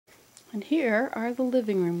And here are the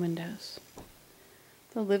living room windows.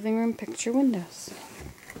 The living room picture windows.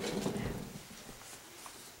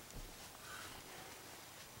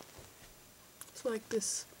 It's like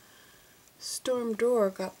this storm door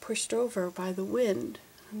got pushed over by the wind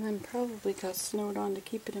and then probably got snowed on to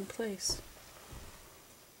keep it in place.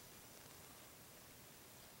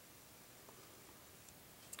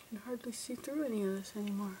 I can hardly see through any of this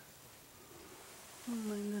anymore. All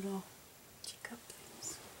my little teacup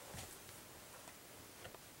things.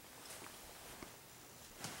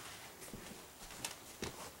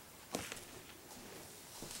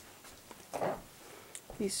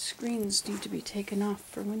 These screens need to be taken off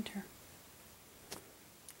for winter.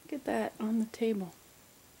 Look at that on the table.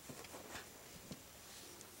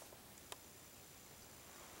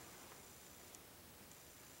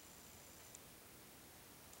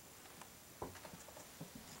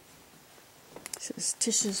 This is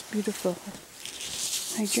Tish's beautiful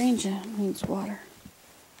hydrangea, means water.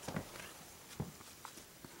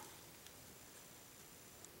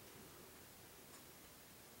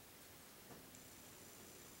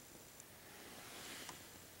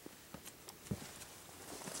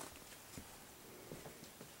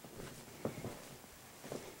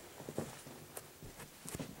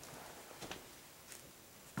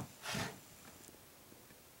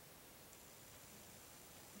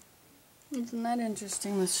 Isn't that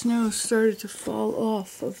interesting? The snow started to fall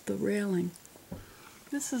off of the railing.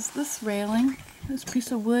 This railing, this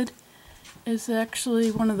piece of wood, is actually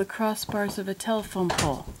one of the crossbars of a telephone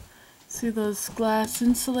pole. See those glass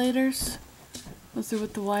insulators? Those are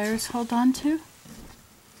what the wires hold on to.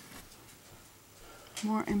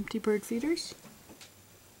 More empty bird feeders.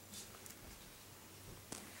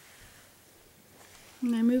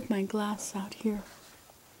 And I moved my glass out here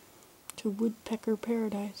to woodpecker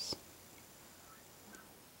paradise.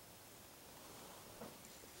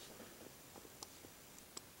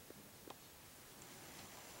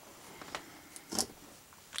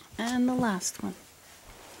 And the last one.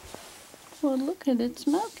 Well, look at its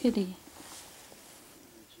milk kitty.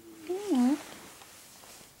 Yeah.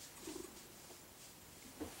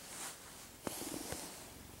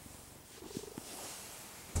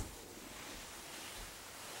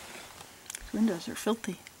 These windows are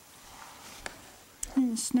filthy.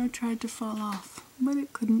 And the snow tried to fall off, but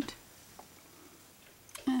it couldn't.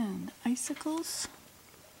 And icicles.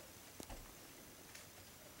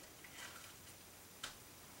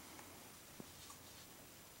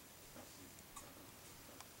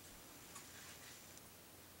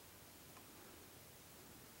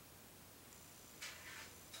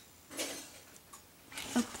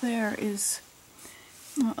 Up there is,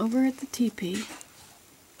 over at the teepee,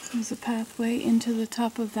 there's a pathway into the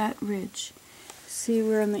top of that ridge. See,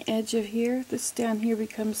 we're on the edge of here. This down here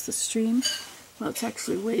becomes the stream. Well, it's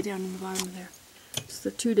actually way down in the bottom there. It's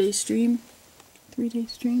the 2-day stream, 3-day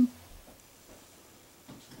stream.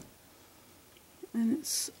 And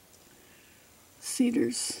it's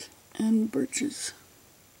cedars and birches.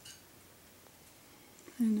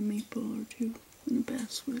 And a maple or two and a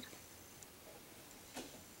basswood.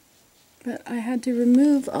 But I had to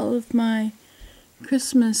remove all of my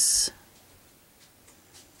Christmas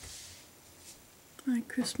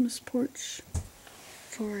porch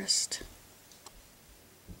forest.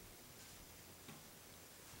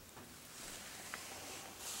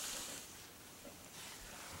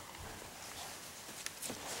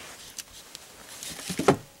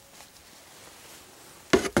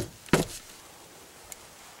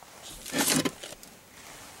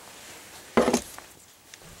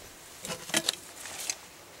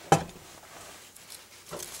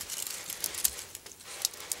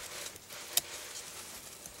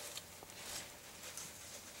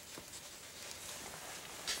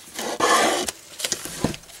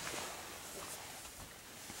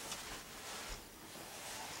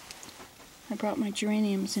 I brought my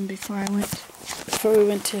geraniums in before we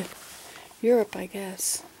went to Europe, I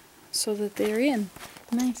guess, so that they're in.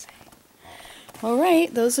 Nice. All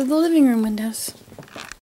right, those are the living room windows.